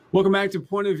Welcome back to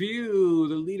Point of View.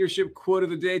 The leadership quote of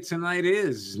the day tonight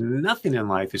is, "Nothing in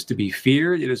life is to be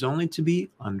feared. It is only to be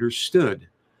understood.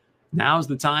 Now's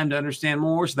the time to understand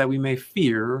more so that we may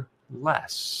fear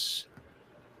less."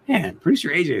 Man,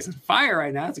 producer AJ is on fire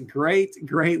right now. It's a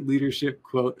great leadership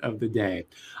quote of the day.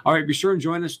 All right, be sure and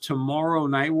join us tomorrow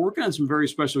night. We're working on some very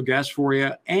special guests for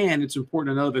you. And it's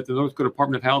important to know that the North Dakota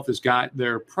Department of Health has got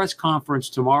their press conference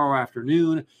tomorrow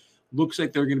afternoon. Looks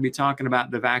like they're going to be talking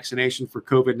about the vaccination for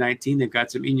COVID-19. They've got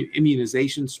some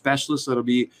immunization specialists that'll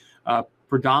be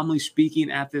predominantly speaking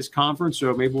at this conference.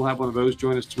 So maybe we'll have one of those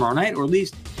join us tomorrow night, or at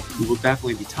least we will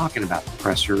definitely be talking about the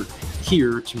presser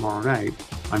here tomorrow night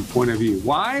on Point of View.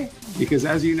 Why? Because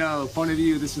as you know, Point of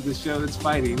View, this is the show that's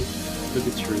fighting for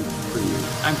the truth for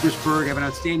you. I'm Chris Berg. Have an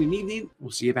outstanding evening.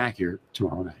 We'll see you back here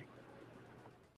tomorrow night.